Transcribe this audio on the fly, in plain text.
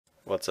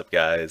What's up,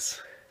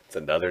 guys? It's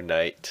another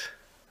night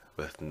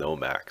with no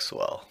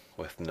Maxwell,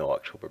 with no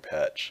October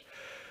patch.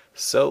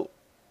 So,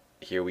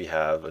 here we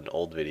have an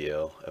old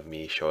video of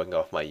me showing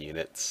off my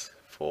units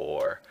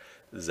for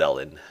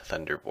Zeln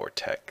Thunder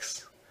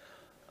Vortex.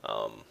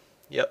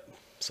 Yep,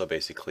 so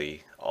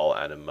basically all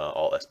anima,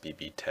 all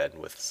SBB 10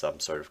 with some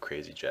sort of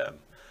crazy gem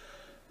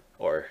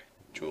or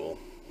jewel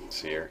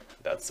sphere.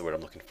 That's the word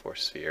I'm looking for,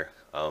 sphere.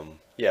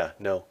 Yeah,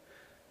 no.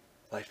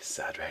 Life is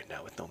sad right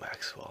now with no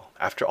Maxwell.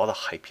 After all the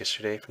hype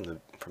yesterday from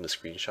the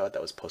screenshot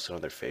that was posted on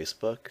their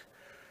Facebook,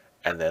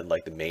 and then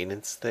like the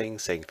maintenance thing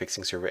saying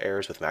fixing server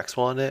errors with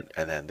Maxwell on it,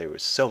 and then there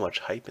was so much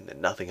hype and then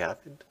nothing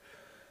happened.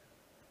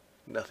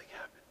 Nothing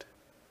happened.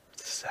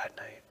 It's a sad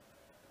night.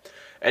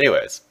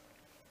 Anyways,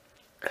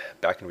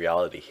 back in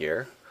reality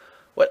here.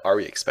 What are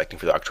we expecting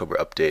for the October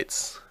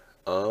updates?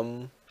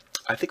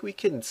 I think we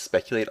can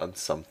speculate on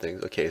some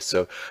things. Okay,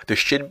 so there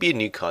should be a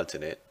new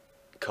continent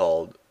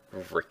called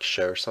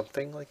Riksha or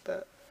something like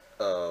that.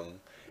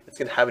 It's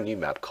gonna have a new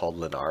map called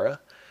Lenara.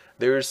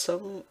 There's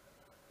some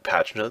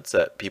patch notes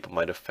that people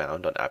might have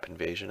found on App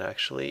Invasion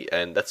actually,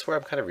 and that's where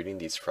I'm kind of reading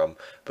these from.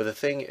 But the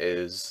thing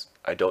is,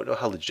 I don't know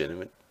how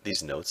legitimate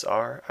these notes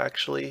are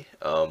actually.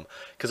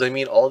 Because I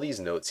mean, all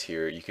these notes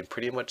here, you can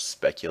pretty much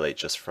speculate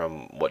just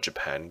from what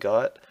Japan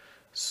got.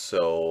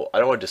 So I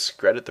don't want to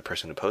discredit the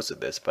person who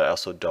posted this, but I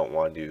also don't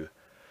want to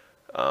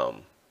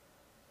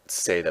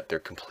say that they're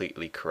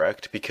completely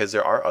correct because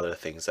there are other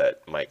things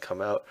that might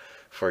come out.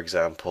 For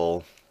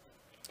example,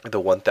 the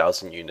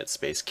 1,000 unit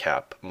space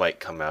cap might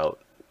come out.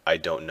 I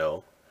don't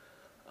know.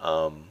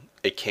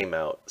 It came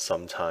out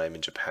sometime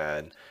in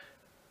Japan,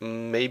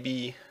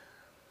 maybe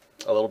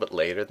a little bit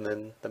later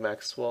than the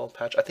Maxwell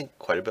patch. I think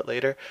quite a bit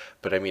later,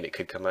 but I mean, it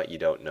could come out. You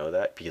don't know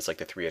that because like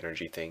the 3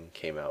 energy thing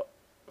came out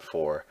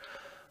for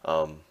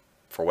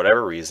for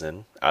whatever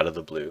reason out of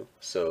the blue.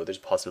 So there's a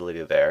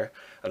possibility there.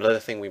 Another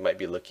thing we might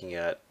be looking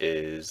at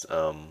is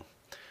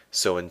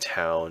so in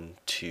town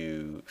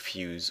to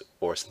fuse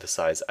or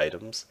synthesize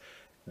items,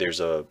 there's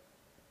a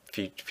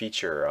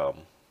feature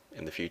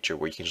in the future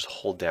where you can just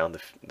hold down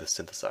the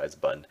synthesize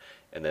button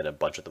and then a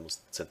bunch of them will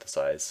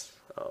synthesize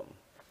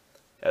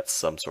at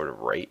some sort of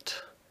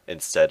rate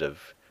instead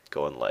of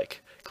going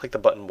like click the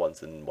button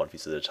once and one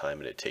fuse at a time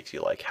and it takes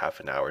you like half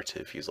an hour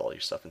to fuse all your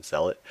stuff and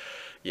sell it.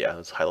 Yeah,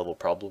 those high level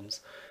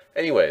problems.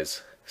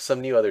 Anyways,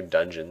 some new other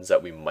dungeons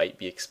that we might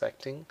be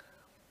expecting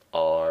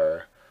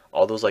are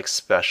all those like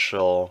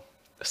special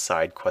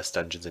side quest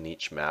dungeons in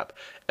each map,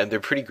 and they're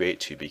pretty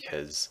great too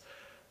because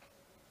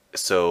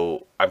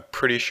so I'm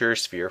pretty sure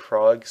sphere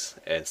frogs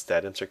and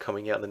statims are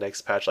coming out in the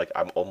next patch. Like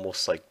I'm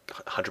almost like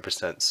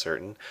 100%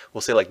 certain.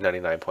 We'll say like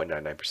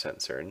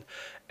 99.99% certain.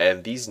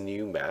 And these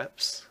new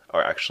maps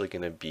are actually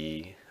going to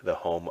be the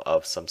home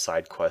of some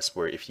side quests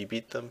where if you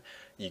beat them,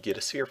 you get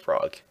a sphere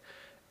frog.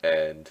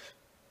 And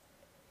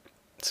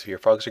sphere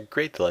frogs are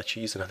great to let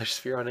you use another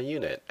sphere on a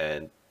unit.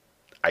 And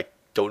I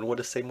don't know what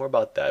to say more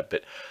about that,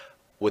 but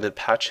when the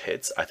patch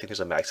hits, I think there's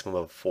a maximum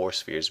of 4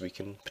 spheres we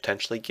can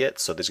potentially get.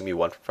 So there's going to be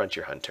one from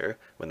Frontier Hunter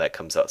when that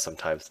comes out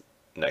sometime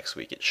next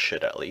week. It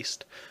should at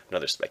least.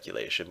 Another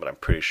speculation, but I'm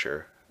pretty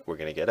sure we're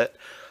going to get it.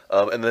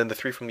 And then the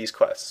 3 from these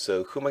quests.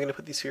 So who am I going to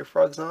put these sphere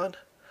frogs on?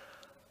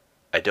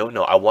 I don't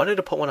know. I wanted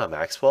to put one on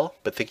Maxwell,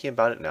 but thinking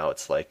about it now,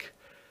 it's like,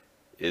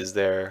 is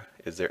there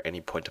any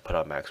point to put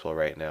on Maxwell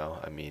right now?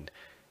 I mean,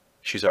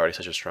 she's already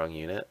such a strong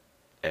unit,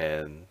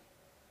 and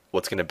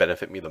what's going to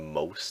benefit me the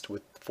most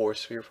with 4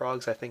 sphere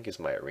frogs, I think, is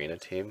my arena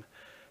team,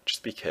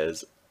 just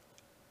because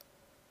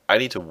I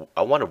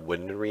want to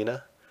win an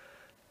arena,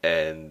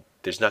 and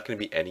there's not going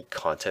to be any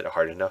content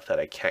hard enough that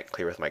I can't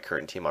clear with my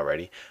current team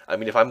already. I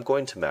mean, if I'm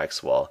going to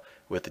Maxwell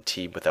with a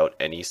team without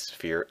any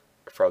sphere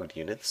frogged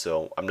units,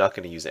 so I'm not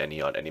going to use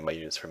any on any of my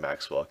units for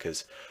Maxwell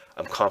because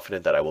I'm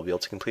confident that I will be able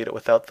to complete it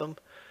without them,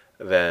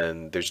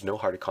 then there's no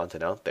harder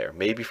content out there.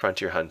 Maybe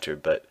Frontier Hunter,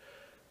 but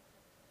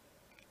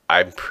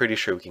I'm pretty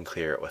sure we can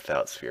clear it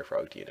without sphere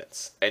frogged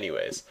units.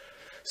 Anyways,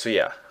 so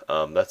yeah,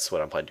 that's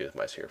what I'm planning to do with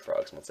my sphere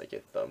frogs once I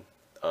get them.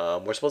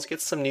 We're supposed to get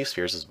some new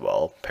spheres as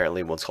well.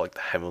 Apparently one's called like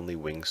the Heavenly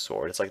Wing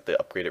Sword. It's like the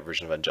upgraded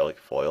version of Angelic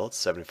Foil.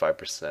 It's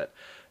 75%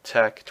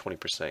 tech,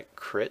 20%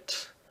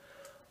 crit.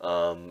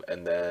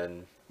 And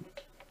then,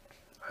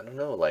 I don't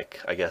know, like,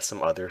 I guess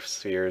some other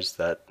spheres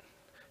that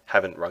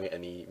haven't rung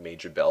any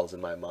major bells in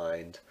my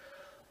mind.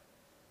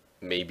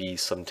 Maybe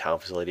some town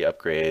facility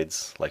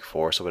upgrades, like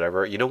Force or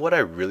whatever. You know what I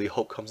really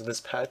hope comes in this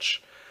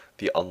patch?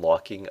 The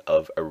unlocking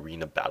of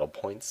arena battle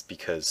points,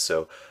 because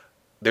so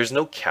there's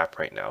no cap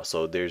right now.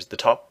 So there's the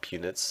top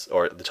units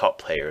or the top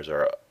players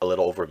are a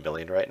little over 1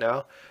 million right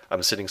now.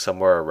 I'm sitting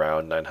somewhere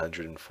around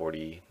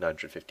 940,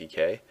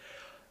 950k.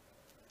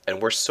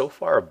 And we're so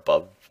far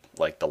above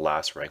like the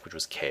last rank, which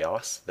was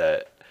Chaos,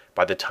 that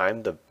by the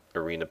time the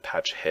arena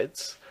patch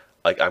hits,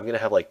 like I'm gonna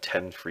have like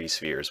 10 free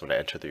spheres when I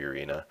enter the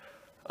arena.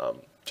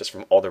 Just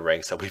from all the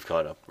ranks that we've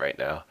gone up right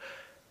now.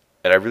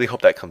 And I really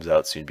hope that comes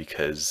out soon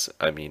because,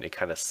 I mean, it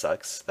kind of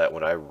sucks that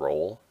when I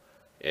roll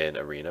in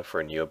arena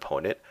for a new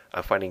opponent,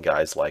 I'm finding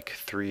guys like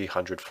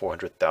 300,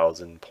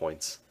 400,000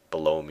 points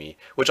below me,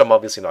 which I'm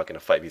obviously not going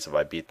to fight because if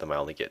I beat them, I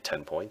only get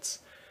 10 points.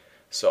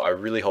 So I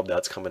really hope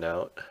that's coming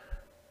out.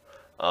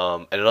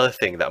 And another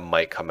thing that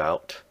might come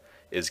out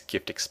is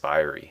gift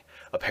expiry.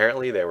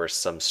 Apparently, there were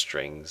some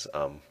strings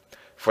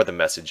for the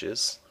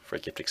messages for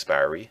gift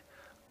expiry.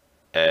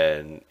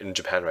 And in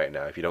Japan right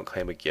now, if you don't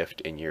claim a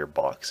gift in your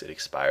box, it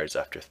expires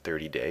after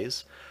 30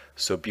 days.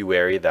 So be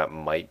wary, that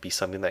might be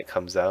something that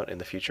comes out in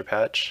the future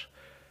patch.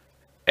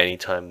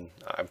 Anytime,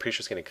 I'm pretty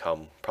sure it's going to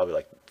come probably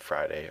like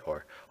Friday,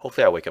 or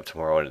hopefully I wake up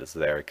tomorrow and it's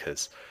there,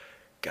 because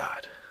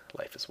God,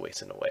 life is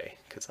wasting away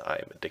because I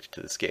am addicted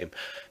to this game.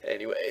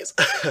 Anyways,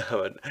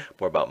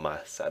 more about my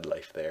sad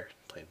life there,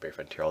 playing Brave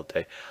Frontier all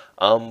day.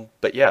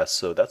 But yeah,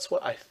 so that's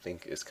what I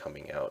think is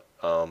coming out.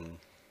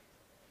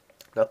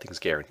 Nothing's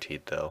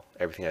guaranteed though.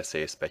 Everything I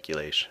say is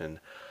speculation,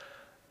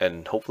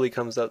 and hopefully it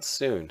comes out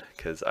soon,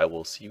 because I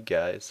will see you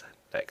guys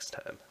next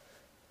time.